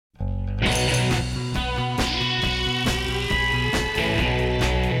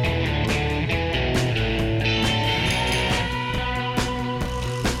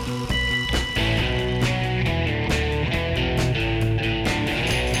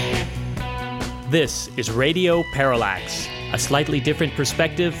This is Radio Parallax, a slightly different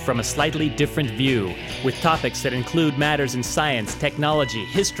perspective from a slightly different view, with topics that include matters in science, technology,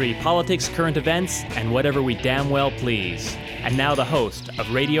 history, politics, current events, and whatever we damn well please. And now the host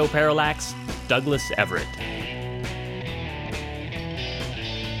of Radio Parallax, Douglas Everett.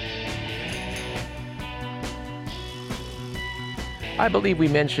 I believe we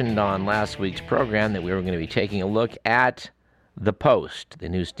mentioned on last week's program that we were going to be taking a look at The Post, the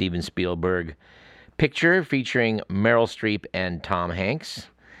new Steven Spielberg picture featuring Meryl Streep and Tom Hanks,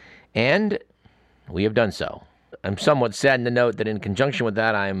 and we have done so. I'm somewhat saddened to note that in conjunction with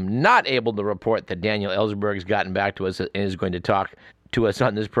that, I'm not able to report that Daniel Ellsberg's gotten back to us and is going to talk to us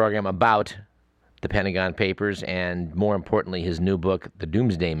on this program about the Pentagon Papers and, more importantly, his new book, The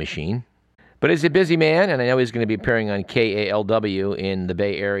Doomsday Machine. But he's a busy man, and I know he's going to be appearing on KALW in the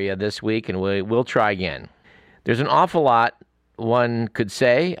Bay Area this week, and we'll try again. There's an awful lot one could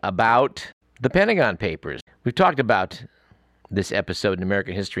say about the Pentagon Papers. We've talked about this episode in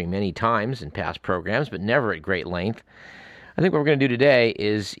American history many times in past programs, but never at great length. I think what we're going to do today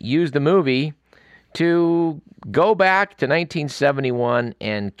is use the movie to go back to 1971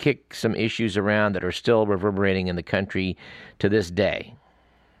 and kick some issues around that are still reverberating in the country to this day.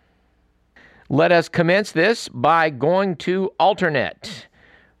 Let us commence this by going to Alternet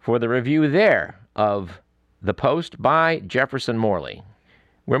for the review there of The Post by Jefferson Morley.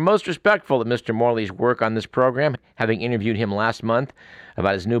 We're most respectful of Mr. Morley's work on this program, having interviewed him last month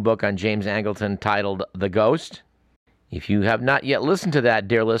about his new book on James Angleton titled The Ghost. If you have not yet listened to that,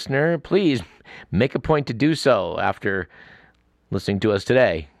 dear listener, please make a point to do so after listening to us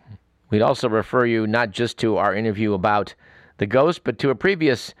today. We'd also refer you not just to our interview about The Ghost, but to a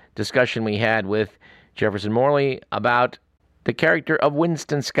previous discussion we had with Jefferson Morley about the character of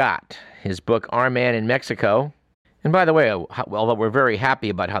Winston Scott, his book Our Man in Mexico. And by the way, although we're very happy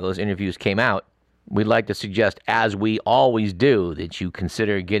about how those interviews came out, we'd like to suggest, as we always do, that you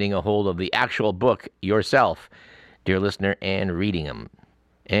consider getting a hold of the actual book yourself, dear listener, and reading them.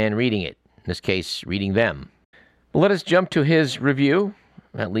 And reading it. In this case, reading them. But let us jump to his review,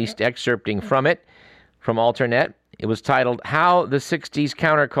 at least excerpting from it, from Alternet. It was titled, How the 60s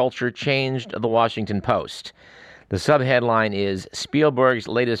Counterculture Changed the Washington Post. The subheadline is, Spielberg's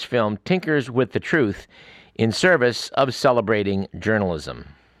latest film tinkers with the truth in service of celebrating journalism.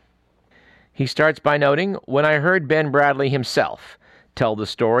 He starts by noting, when I heard Ben Bradlee himself tell the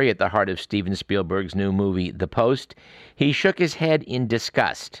story at the heart of Steven Spielberg's new movie, The Post, he shook his head in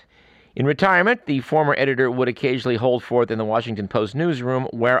disgust. In retirement, the former editor would occasionally hold forth in the Washington Post newsroom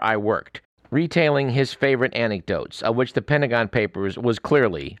where I worked, retailing his favorite anecdotes, of which the Pentagon Papers was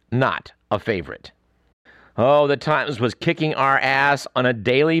clearly not a favorite. Oh, the Times was kicking our ass on a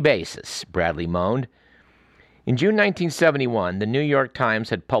daily basis, Bradlee moaned. In June 1971, the New York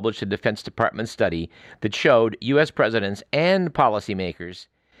Times had published a Defense Department study that showed U.S. presidents and policymakers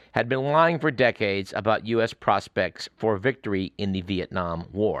had been lying for decades about U.S. prospects for victory in the Vietnam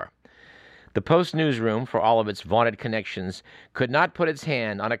War. The Post newsroom, for all of its vaunted connections, could not put its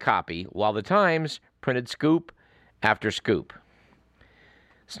hand on a copy, while the Times printed scoop after scoop.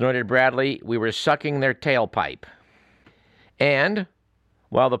 Snorted Bradlee, we were sucking their tailpipe. And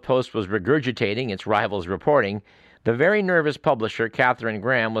while the Post was regurgitating its rivals' reporting, the very nervous publisher, Katharine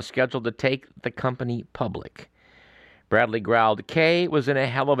Graham, was scheduled to take the company public. Bradlee growled, Kay was in a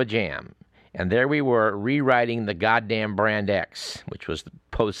hell of a jam, and there we were rewriting the goddamn Brand X, which was the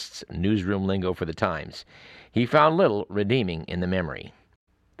Post's newsroom lingo for the Times. He found little redeeming in the memory.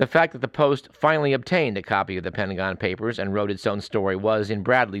 The fact that the Post finally obtained a copy of the Pentagon Papers and wrote its own story was, in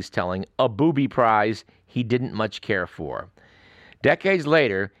Bradlee's telling, a booby prize he didn't much care for. Decades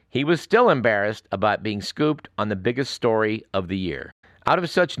later, he was still embarrassed about being scooped on the biggest story of the year. Out of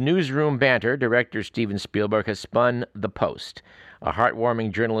such newsroom banter, director Steven Spielberg has spun The Post, a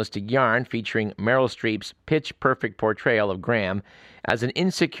heartwarming journalistic yarn featuring Meryl Streep's pitch-perfect portrayal of Graham as an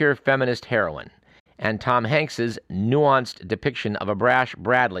insecure feminist heroine, and Tom Hanks's nuanced depiction of a brash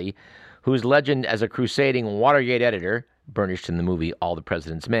Bradlee, whose legend as a crusading Watergate editor, burnished in the movie All the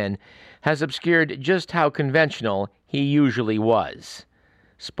President's Men, has obscured just how conventional he usually was.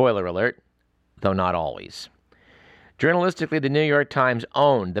 Spoiler alert, though not always. Journalistically, the New York Times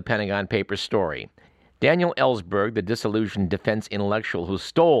owned the Pentagon Papers story. Daniel Ellsberg, the disillusioned defense intellectual who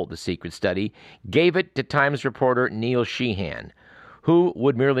stole the secret study, gave it to Times reporter Neil Sheehan, who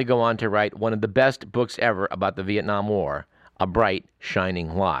would merely go on to write one of the best books ever about the Vietnam War, A Bright,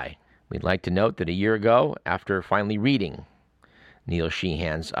 Shining Lie. We'd like to note that a year ago, after finally reading Neil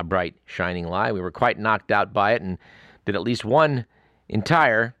Sheehan's A Bright, Shining Lie, we were quite knocked out by it and did at least one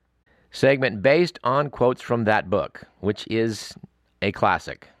entire segment based on quotes from that book, which is a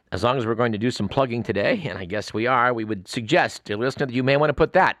classic. As long as we're going to do some plugging today, and I guess we are, we would suggest, dear listener, that you may want to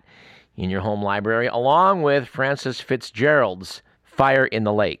put that in your home library, along with Francis Fitzgerald's Fire in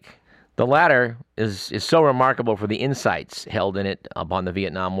the Lake. The latter is so remarkable for the insights held in it upon the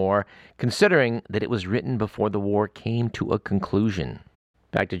Vietnam War, considering that it was written before the war came to a conclusion.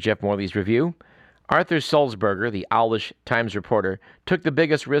 Back to Jeff Morley's review. Arthur Sulzberger, the Owlish Times reporter, took the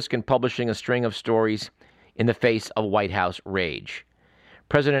biggest risk in publishing a string of stories in the face of White House rage.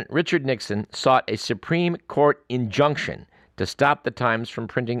 President Richard Nixon sought a Supreme Court injunction to stop the Times from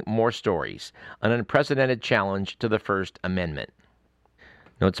printing more stories, an unprecedented challenge to the First Amendment.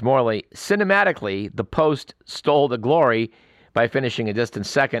 Notes Morley, cinematically, the Post stole the glory by finishing a distant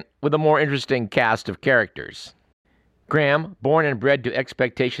second with a more interesting cast of characters. Graham, born and bred to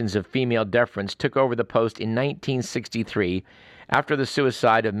expectations of female deference, took over the Post in 1963 after the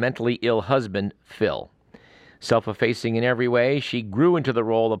suicide of mentally ill husband, Phil. Self-effacing in every way, she grew into the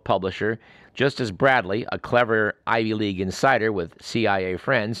role of publisher, just as Bradley, a clever Ivy League insider with CIA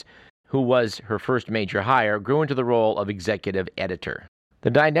friends, who was her first major hire, grew into the role of executive editor.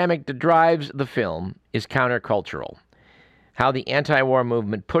 The dynamic that drives the film is countercultural. How the anti-war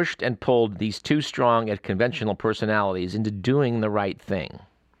movement pushed and pulled these two strong yet conventional personalities into doing the right thing.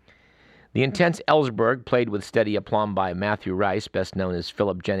 The intense Ellsberg, played with steady aplomb by Matthew Rice, best known as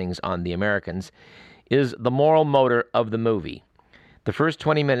Philip Jennings on The Americans, is the moral motor of the movie. The first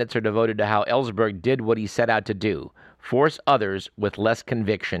 20 minutes are devoted to how Ellsberg did what he set out to do, force others with less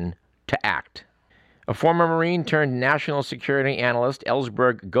conviction to act. A former Marine turned national security analyst,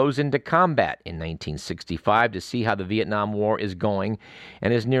 Ellsberg goes into combat in 1965 to see how the Vietnam War is going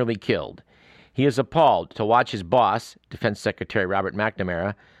and is nearly killed. He is appalled to watch his boss, Defense Secretary Robert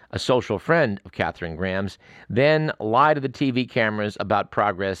McNamara, a social friend of Katharine Graham's, then lie to the TV cameras about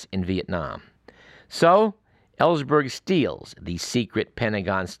progress in Vietnam. So, Ellsberg steals the secret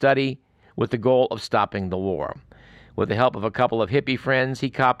Pentagon study with the goal of stopping the war. With the help of a couple of hippie friends, he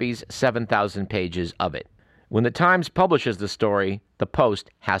copies 7,000 pages of it. When the Times publishes the story, the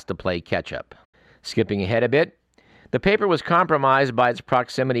Post has to play catch-up. Skipping ahead a bit, the paper was compromised by its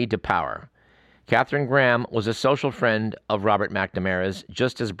proximity to power. Katharine Graham was a social friend of Robert McNamara's,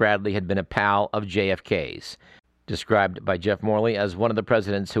 just as Bradley had been a pal of JFK's. Described by Jeff Morley as one of the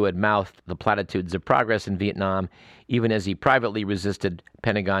presidents who had mouthed the platitudes of progress in Vietnam, even as he privately resisted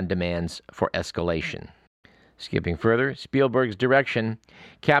Pentagon demands for escalation. Skipping further, Spielberg's direction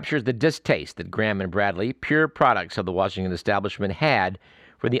captures the distaste that Graham and Bradley, pure products of the Washington establishment, had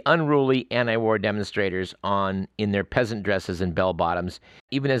for the unruly anti-war demonstrators in their peasant dresses and bell-bottoms,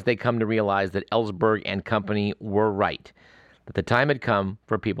 even as they come to realize that Ellsberg and company were right, that the time had come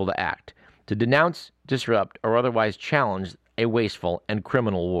for people to act, to denounce, disrupt, or otherwise challenge a wasteful and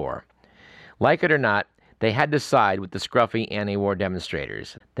criminal war. Like it or not, they had to side with the scruffy anti-war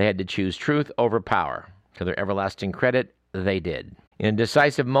demonstrators. They had to choose truth over power. To their everlasting credit, they did. In a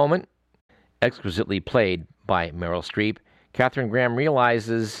decisive moment, exquisitely played by Meryl Streep, Katharine Graham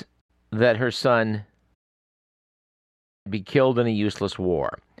realizes that her son would be killed in a useless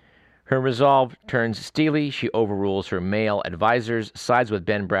war. Her resolve turns steely. She overrules her male advisors, sides with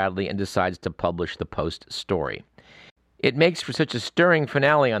Ben Bradley, and decides to publish the Post story. It makes for such a stirring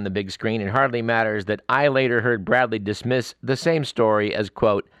finale on the big screen, it hardly matters that I later heard Bradley dismiss the same story as,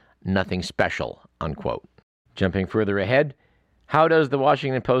 quote, nothing special, unquote. Jumping further ahead, how does the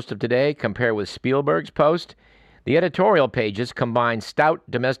Washington Post of today compare with Spielberg's Post? The editorial pages combine stout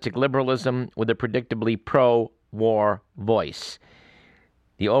domestic liberalism with a predictably pro-war voice.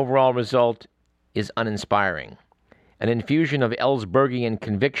 The overall result is uninspiring. An infusion of Ellsbergian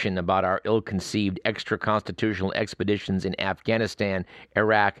conviction about our ill-conceived extra-constitutional expeditions in Afghanistan,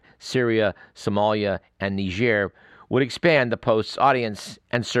 Iraq, Syria, Somalia, and Niger would expand the Post's audience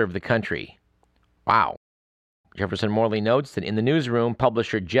and serve the country. Wow. Jefferson Morley notes that in the newsroom,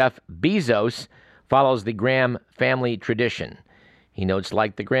 publisher Jeff Bezos follows the Graham family tradition. He notes,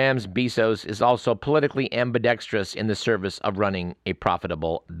 like the Grahams, Bezos is also politically ambidextrous in the service of running a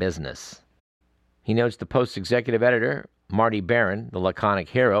profitable business. He notes the Post's executive editor, Marty Baron, the laconic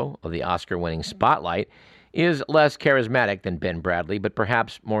hero of the Oscar-winning Spotlight, is less charismatic than Ben Bradley, but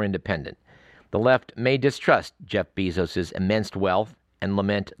perhaps more independent. The left may distrust Jeff Bezos' immense wealth and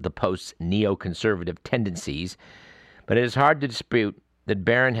lament the Post's neoconservative tendencies, but it is hard to dispute that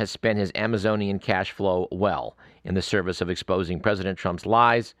Barron has spent his Amazonian cash flow well in the service of exposing President Trump's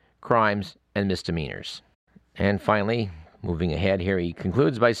lies, crimes, and misdemeanors. And finally, moving ahead here, he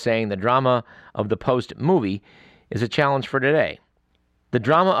concludes by saying the drama of the Post movie is a challenge for today. The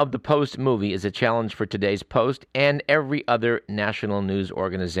drama of the Post movie is a challenge for today's Post and every other national news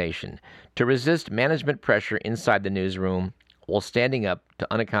organization to resist management pressure inside the newsroom, while standing up to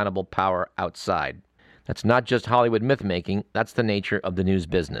unaccountable power outside. That's not just Hollywood myth-making, that's the nature of the news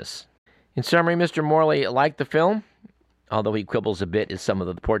business. In summary, Mr. Morley liked the film, although he quibbles a bit at some of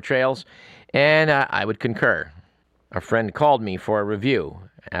the portrayals, and I would concur. A friend called me for a review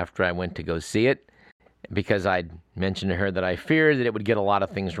after I went to go see it, because I'd mentioned to her that I feared that it would get a lot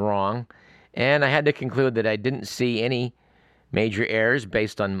of things wrong, and I had to conclude that I didn't see any major errors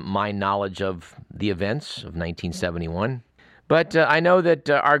based on my knowledge of the events of 1971. But I know that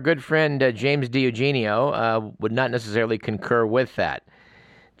our good friend James DiEugenio would not necessarily concur with that.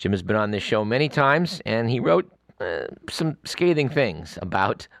 Jim has been on this show many times, and he wrote some scathing things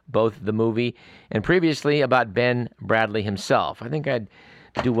about both the movie and previously about Ben Bradlee himself. I think I'd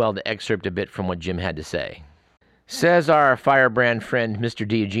do well to excerpt a bit from what Jim had to say. Says our firebrand friend, Mr.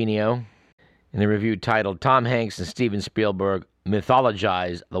 DiEugenio, in the review titled Tom Hanks and Steven Spielberg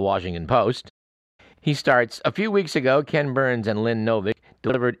Mythologize the Washington Post. He starts, a few weeks ago, Ken Burns and Lynn Novick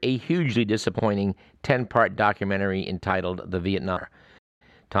delivered a hugely disappointing 10-part documentary entitled The Vietnam War.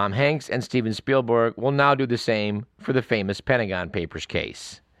 Tom Hanks and Steven Spielberg will now do the same for the famous Pentagon Papers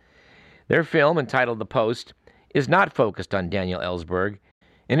case. Their film, entitled The Post, is not focused on Daniel Ellsberg,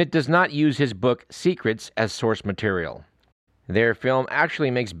 and it does not use his book Secrets as source material. Their film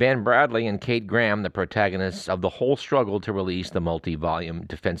actually makes Ben Bradlee and Kate Graham the protagonists of the whole struggle to release the multi-volume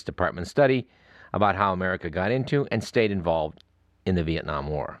Defense Department study about how America got into and stayed involved in the Vietnam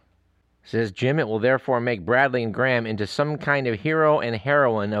War. Says Jim, it will therefore make Bradlee and Graham into some kind of hero and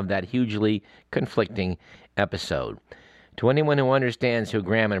heroine of that hugely conflicting episode. To anyone who understands who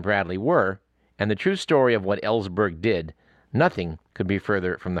Graham and Bradlee were, and the true story of what Ellsberg did, nothing could be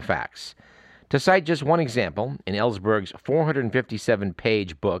further from the facts. To cite just one example, in Ellsberg's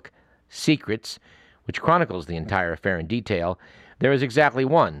 457-page book, Secrets, which chronicles the entire affair in detail, there is exactly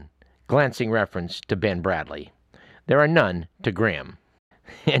one glancing reference to Ben Bradlee. There are none to Graham.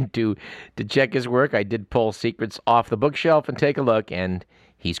 And to check his work, I did pull Secrets off the bookshelf and take a look, and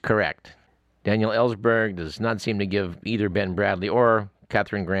he's correct. Daniel Ellsberg does not seem to give either Ben Bradlee or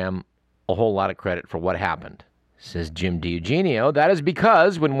Katharine Graham a whole lot of credit for what happened. Says Jim DiEugenio, that is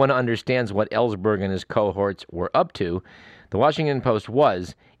because when one understands what Ellsberg and his cohorts were up to, the Washington Post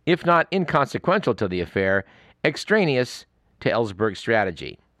was, if not inconsequential to the affair, extraneous to Ellsberg's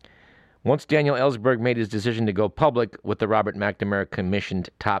strategy. Once Daniel Ellsberg made his decision to go public with the Robert McNamara commissioned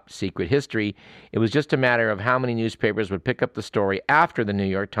Top Secret History, it was just a matter of how many newspapers would pick up the story after the New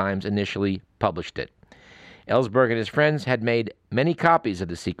York Times initially published it. Ellsberg and his friends had made many copies of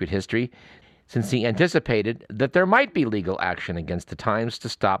the Secret History, since he anticipated that there might be legal action against the Times to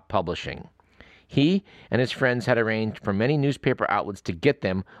stop publishing. He and his friends had arranged for many newspaper outlets to get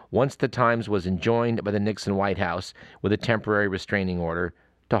them once the Times was enjoined by the Nixon White House with a temporary restraining order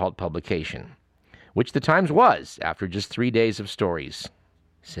to halt publication, which the Times was after just 3 days of stories.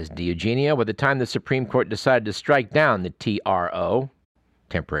 Says DiEugenio, by the time the Supreme Court decided to strike down the TRO,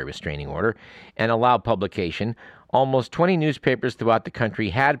 temporary restraining order, and allow publication, almost 20 newspapers throughout the country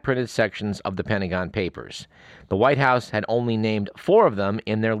had printed sections of the Pentagon Papers. The White House had only named 4 of them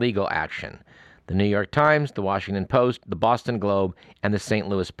in their legal action: the New York Times, the Washington Post, the Boston Globe, and the St.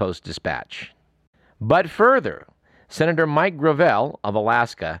 Louis Post-Dispatch. But further, Senator Mike Gravel of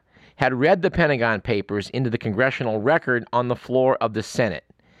Alaska had read the Pentagon Papers into the congressional record on the floor of the Senate,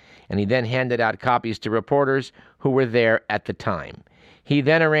 and he then handed out copies to reporters who were there at the time. He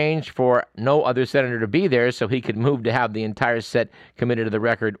then arranged for no other senator to be there so he could move to have the entire set committed to the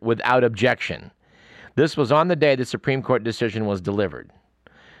record without objection. This was on the day the Supreme Court decision was delivered.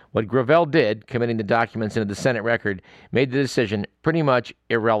 What Gravel did, committing the documents into the Senate record, made the decision pretty much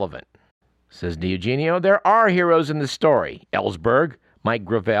irrelevant. Says DiEugenio, there are heroes in the story: Ellsberg, Mike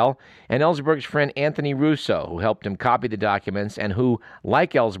Gravel, and Ellsberg's friend Anthony Russo, who helped him copy the documents and who,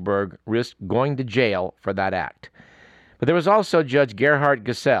 like Ellsberg, risked going to jail for that act. But there was also Judge Gerhard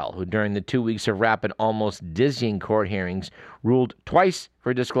Gesell, who during the 2 weeks of rapid, almost dizzying court hearings, ruled twice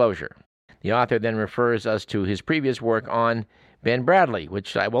for disclosure. The author then refers us to his previous work on Ben Bradlee,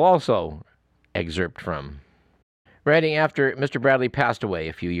 which I will also excerpt from. Writing after Mr. Bradlee passed away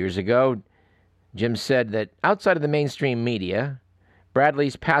a few years ago, Jim said that outside of the mainstream media,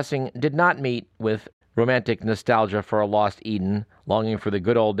 Bradlee's passing did not meet with romantic nostalgia for a lost Eden, longing for the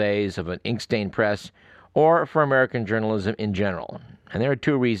good old days of an ink-stained press, or for American journalism in general. And there are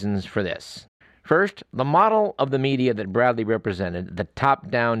 2 reasons for this. First, the model of the media that Bradlee represented, the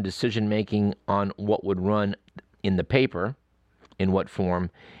top-down decision-making on what would run in the paper, in what form,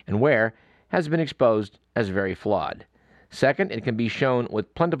 and where, has been exposed as very flawed. Second, it can be shown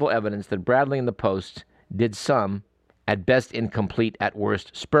with plentiful evidence that Bradlee and the Post did some, at best incomplete, at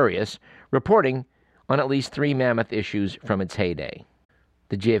worst spurious, reporting on at least 3 mammoth issues from its heyday: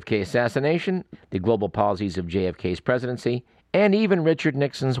 the JFK assassination, the global policies of JFK's presidency, and even Richard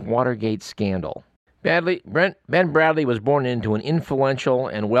Nixon's Watergate scandal. Ben Bradley was born into an influential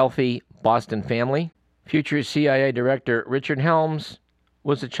and wealthy Boston family. Future CIA Director Richard Helms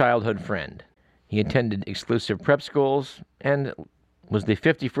was a childhood friend. He attended exclusive prep schools and was the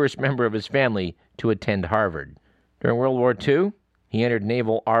 51st member of his family to attend Harvard. During World War II, he entered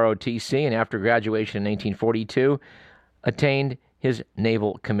Naval ROTC, and after graduation in 1942, attained his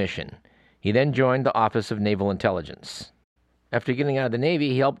naval commission. He then joined the Office of Naval Intelligence. After getting out of the Navy,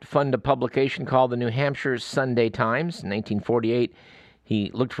 he helped fund a publication called the New Hampshire Sunday Times. In 1948,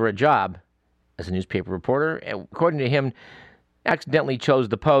 he looked for a job as a newspaper reporter, and according to him, accidentally chose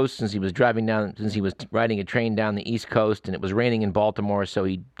the Post since he was riding a train down the East Coast, and it was raining in Baltimore, so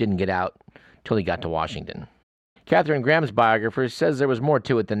he didn't get out till he got to Washington. Katharine Graham's biographer says there was more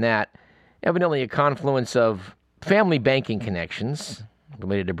to it than that. Evidently, a confluence of family banking connections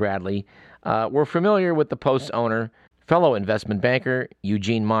related to Bradley were familiar with the Post's owner, fellow investment banker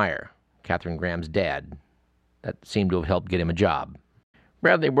Eugene Meyer, Katharine Graham's dad. That seemed to have helped get him a job.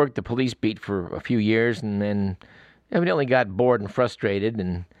 Bradley worked the police beat for a few years and then evidently got bored and frustrated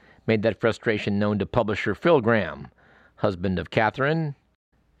and made that frustration known to publisher Phil Graham, husband of Katharine.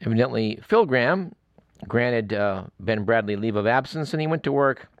 Evidently, Phil Graham granted Ben Bradley leave of absence, and he went to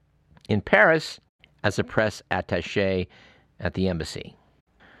work in Paris as a press attaché at the embassy.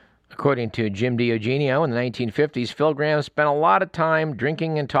 According to Jim DiEugenio, in the 1950s, Phil Graham spent a lot of time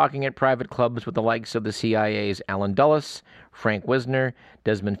drinking and talking at private clubs with the likes of the CIA's Allen Dulles, Frank Wisner,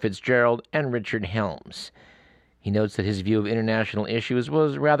 Desmond Fitzgerald, and Richard Helms. He notes that his view of international issues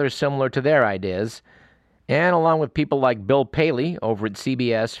was rather similar to their ideas, and along with people like Bill Paley over at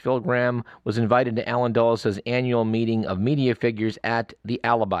CBS, Phil Graham was invited to Allen Dulles' annual meeting of media figures at the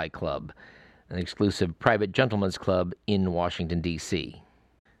Alibi Club, an exclusive private gentlemen's club in Washington, D.C.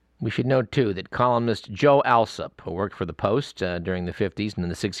 We should note, too, that columnist Joe Alsop, who worked for the Post during the 50s and in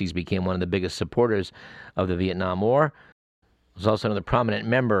the 60s became one of the biggest supporters of the Vietnam War, was also another prominent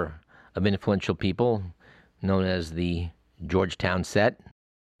member of influential people known as the Georgetown Set.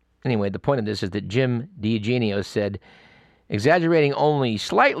 Anyway, the point of this is that Jim DiEugenio said, exaggerating only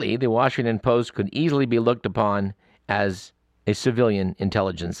slightly, the Washington Post could easily be looked upon as a civilian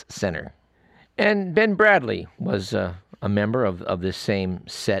intelligence center. And Ben Bradley was a member of this same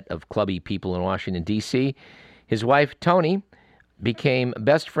set of clubby people in Washington, D.C. His wife, Toni, became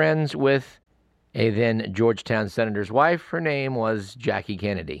best friends with a then Georgetown senator's wife. Her name was Jackie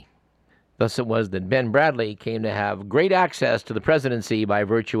Kennedy. Thus it was that Ben Bradley came to have great access to the presidency by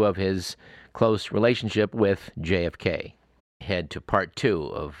virtue of his close relationship with JFK. Head to part 2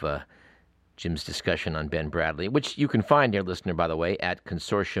 of Jim's discussion on Ben Bradley, which you can find, dear listener, by the way, at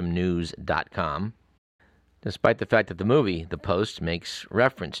consortiumnews.com. Despite the fact that the movie, The Post, makes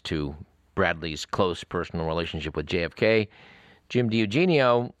reference to Bradley's close personal relationship with JFK, Jim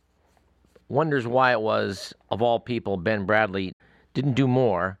DiEugenio wonders why it was, of all people, Ben Bradley didn't do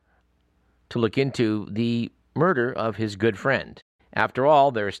more to look into the murder of his good friend. After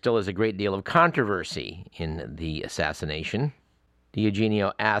all, there still is a great deal of controversy in the assassination.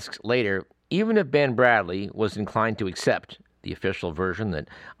 DiEugenio asks later, even if Ben Bradley was inclined to accept the official version that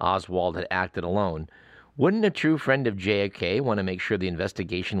Oswald had acted alone, wouldn't a true friend of JFK want to make sure the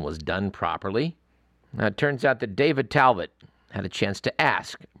investigation was done properly? Now, it turns out that David Talbot had a chance to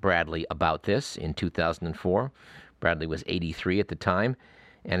ask Bradley about this in 2004. Bradley was 83 at the time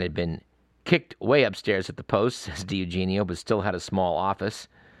and had been kicked way upstairs at the Post, says DiEugenio, but still had a small office.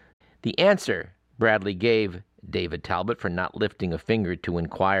 The answer Bradley gave David Talbot for not lifting a finger to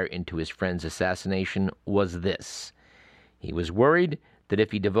inquire into his friend's assassination was this. He was worried that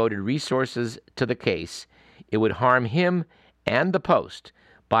if he devoted resources to the case, it would harm him and the Post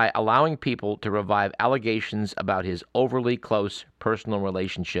by allowing people to revive allegations about his overly close personal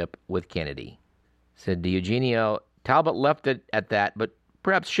relationship with Kennedy. Said DiEugenio, Talbot left it at that, but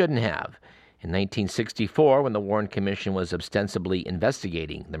perhaps shouldn't have. In 1964, when the Warren Commission was ostensibly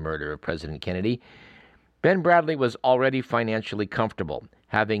investigating the murder of President Kennedy, Ben Bradley was already financially comfortable,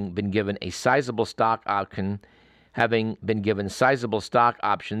 having been given sizable stock options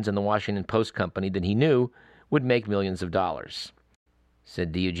in the Washington Post Company that he knew would make millions of dollars.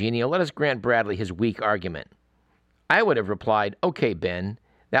 Said DiEugenio, let us grant Bradley his weak argument. I would have replied, okay, Ben,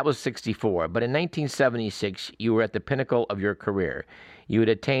 that was 64, but in 1976, you were at the pinnacle of your career. You had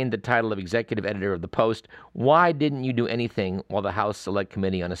attained the title of executive editor of the Post. Why didn't you do anything while the House Select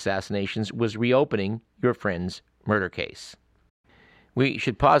Committee on Assassinations was reopening your friend's murder case? We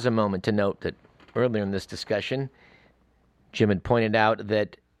should pause a moment to note that earlier in this discussion, Jim had pointed out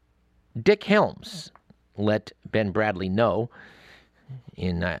that Dick Helms let Ben Bradlee know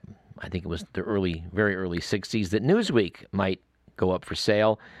in, I think it was the very early 60s, that Newsweek might go up for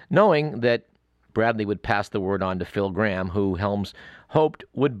sale, knowing that Bradlee would pass the word on to Phil Graham, who Helms hoped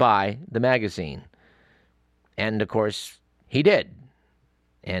would buy the magazine. And, of course, he did,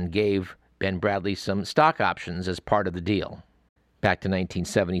 and gave Ben Bradlee some stock options as part of the deal. Back to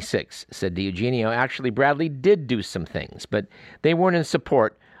 1976, said DiEugenio, actually Bradlee did do some things, but they weren't in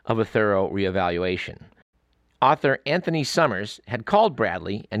support of a thorough reevaluation. Author Anthony Summers had called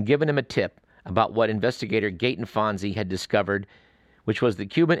Bradlee and given him a tip about what investigator Gayton Fonzie had discovered, which was the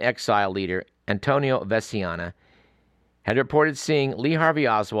Cuban exile leader Antonio Veciana had reported seeing Lee Harvey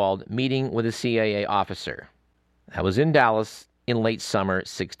Oswald meeting with a CIA officer. That was in Dallas in late summer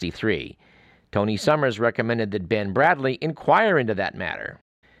 '63. Tony Summers recommended that Ben Bradlee inquire into that matter.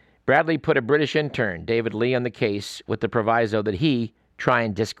 Bradlee put a British intern, David Lee, on the case with the proviso that he try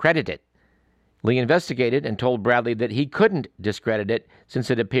and discredit it. Lee investigated and told Bradlee that he couldn't discredit it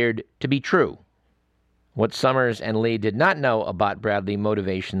since it appeared to be true. What Summers and Lee did not know about Bradlee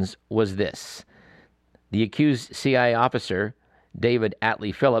motivations was this. The accused CIA officer, David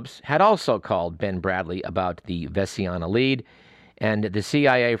Atlee Phillips, had also called Ben Bradlee about the Veciana lead, and the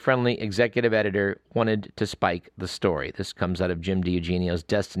CIA-friendly executive editor wanted to spike the story. This comes out of Jim DiEugenio's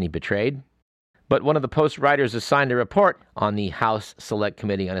Destiny Betrayed. But one of the Post writers assigned to report on the House Select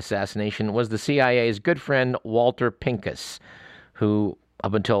Committee on Assassination was the CIA's good friend Walter Pincus, who,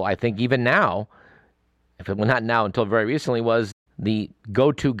 up until I think even now, not now, until very recently, was the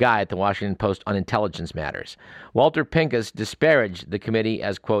go-to guy at the Washington Post on intelligence matters. Walter Pincus disparaged the committee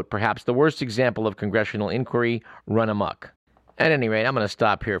as, quote, perhaps the worst example of congressional inquiry run amok. At any rate, I'm going to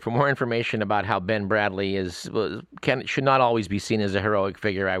stop here. For more information about how Ben Bradlee should not always be seen as a heroic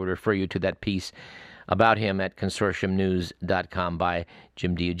figure, I would refer you to that piece about him at consortiumnews.com by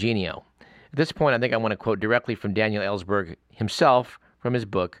Jim DiEugenio. At this point, I think I want to quote directly from Daniel Ellsberg himself from his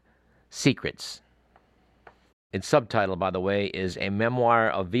book, Secrets. Its subtitle, by the way, is A Memoir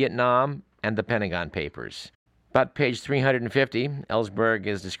of Vietnam and the Pentagon Papers. About page 350, Ellsberg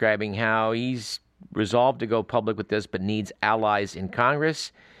is describing how he's resolved to go public with this, but needs allies in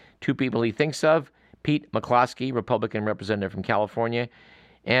Congress. Two people he thinks of, Pete McCloskey, Republican representative from California,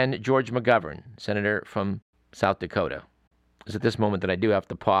 and George McGovern, senator from South Dakota. It's at this moment that I do have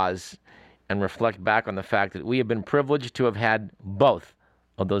to pause and reflect back on the fact that we have been privileged to have had both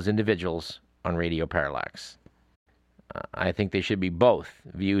of those individuals on Radio Parallax. I think they should be both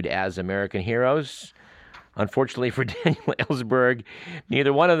viewed as American heroes. Unfortunately for Daniel Ellsberg,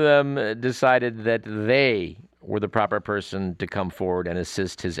 neither one of them decided that they were the proper person to come forward and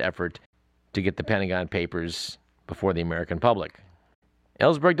assist his effort to get the Pentagon Papers before the American public.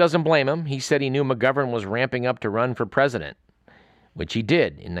 Ellsberg doesn't blame him. He said he knew McGovern was ramping up to run for president, which he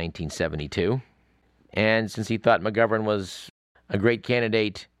did in 1972. And since he thought McGovern was a great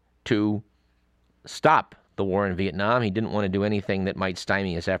candidate to stop the war in Vietnam, he didn't want to do anything that might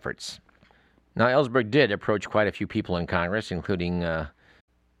stymie his efforts. Now, Ellsberg did approach quite a few people in Congress, including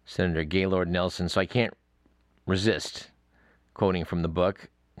Senator Gaylord Nelson, so I can't resist quoting from the book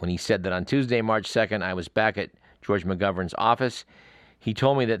when he said that on Tuesday, March 2nd, I was back at George McGovern's office. He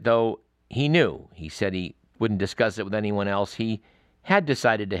told me that though he knew, he said he wouldn't discuss it with anyone else, he had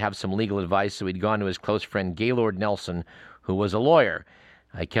decided to have some legal advice, so he'd gone to his close friend Gaylord Nelson, who was a lawyer.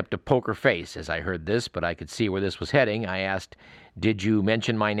 I kept a poker face as I heard this, but I could see where this was heading. I asked, "Did you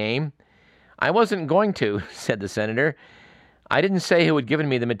mention my name?" "I wasn't going to," said the senator. "I didn't say who had given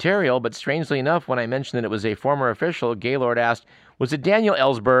me the material, but strangely enough, when I mentioned that it was a former official, Gaylord asked, 'Was it Daniel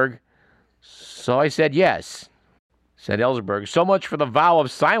Ellsberg?' So I said yes." Said Ellsberg, "So much for the vow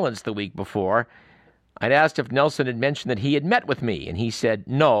of silence the week before. I'd asked if Nelson had mentioned that he had met with me, and he said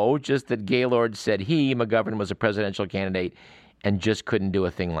no, just that Gaylord said McGovern was a presidential candidate and just couldn't do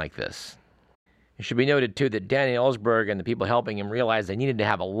a thing like this." It should be noted, too, that Daniel Ellsberg and the people helping him realized they needed to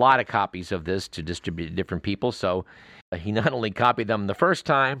have a lot of copies of this to distribute to different people, so he not only copied them the first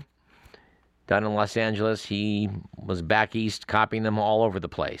time down in Los Angeles, he was back east copying them all over the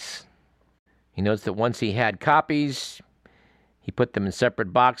place. He notes that once he had copies, he put them in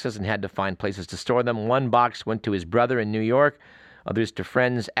separate boxes and had to find places to store them. One box went to his brother in New York, others to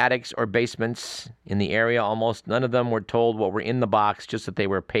friends' attics or basements in the area. Almost none of them were told what were in the box, just that they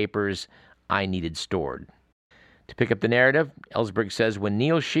were papers I needed stored. To pick up the narrative, Ellsberg says, when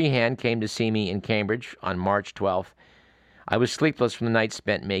Neil Sheehan came to see me in Cambridge on March 12th, I was sleepless from the night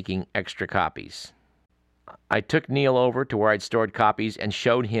spent making extra copies. I took Neil over to where I'd stored copies and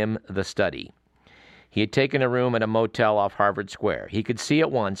showed him the study. He had taken a room at a motel off Harvard Square. He could see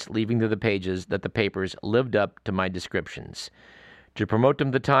at once, leaving through the pages, that the papers lived up to my descriptions. To promote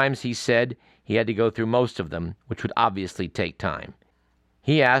them to the Times, he said he had to go through most of them, which would obviously take time.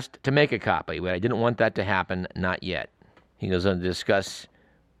 He asked to make a copy, but I didn't want that to happen, not yet. He goes on to discuss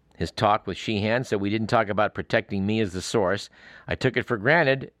his talk with Sheehan, so we didn't talk about protecting me as the source. I took it for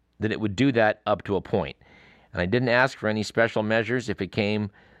granted that it would do that up to a point, and I didn't ask for any special measures if it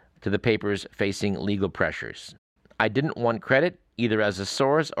came to the papers facing legal pressures. I didn't want credit either as a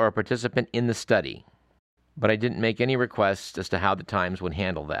source or a participant in the study, but I didn't make any requests as to how the Times would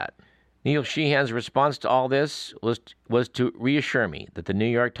handle that. Neil Sheehan's response to all this was to reassure me that the New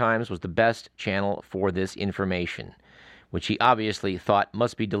York Times was the best channel for this information, which he obviously thought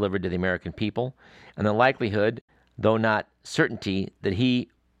must be delivered to the American people, and the likelihood, though not certainty, that he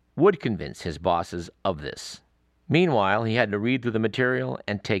would convince his bosses of this. Meanwhile, he had to read through the material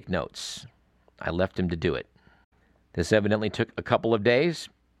and take notes. I left him to do it. This evidently took a couple of days.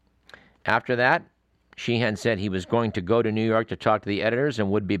 After that, Sheehan said he was going to go to New York to talk to the editors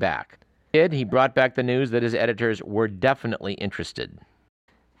and would be back. He brought back the news that his editors were definitely interested.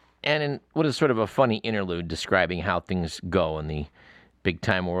 And in what is sort of a funny interlude describing how things go in the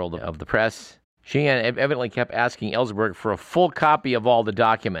big-time world of the press, Sheehan evidently kept asking Ellsberg for a full copy of all the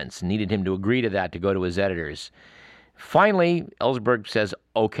documents and needed him to agree to that to go to his editors. Finally, Ellsberg says,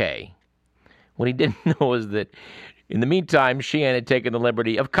 okay. What he didn't know was that in the meantime, Sheehan had taken the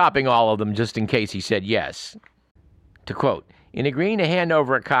liberty of copying all of them just in case he said yes. To quote, in agreeing to hand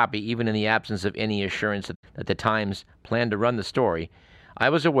over a copy, even in the absence of any assurance that the Times planned to run the story, I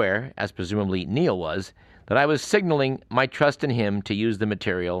was aware, as presumably Neil was, that I was signaling my trust in him to use the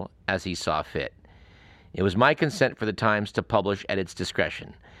material as he saw fit. It was my consent for the Times to publish at its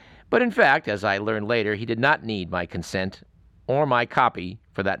discretion. But in fact, as I learned later, he did not need my consent, or my copy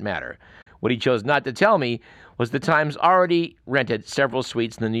for that matter. What he chose not to tell me was the Times already rented several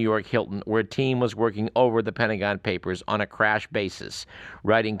suites in the New York Hilton where a team was working over the Pentagon Papers on a crash basis,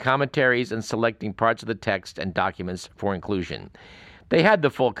 writing commentaries and selecting parts of the text and documents for inclusion. They had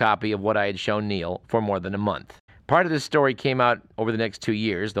the full copy of what I had shown Neil for more than a month. Part of this story came out over the next 2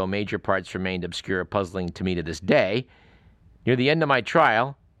 years, though major parts remained obscure, puzzling to me to this day. Near the end of my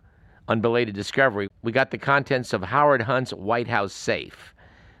trial, Unbelated Discovery, we got the contents of Howard Hunt's White House safe.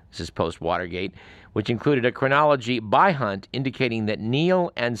 This is post-Watergate, which included a chronology by Hunt indicating that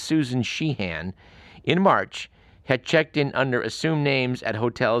Neil and Susan Sheehan, in March, had checked in under assumed names at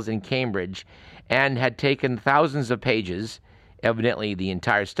hotels in Cambridge and had taken thousands of pages, evidently the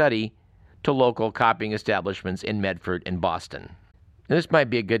entire study, to local copying establishments in Medford and Boston. Now, this might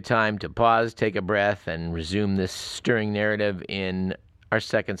be a good time to pause, take a breath, and resume this stirring narrative in our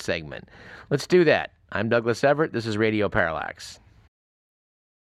second segment. Let's do that. I'm Douglas Everett. This is Radio Parallax.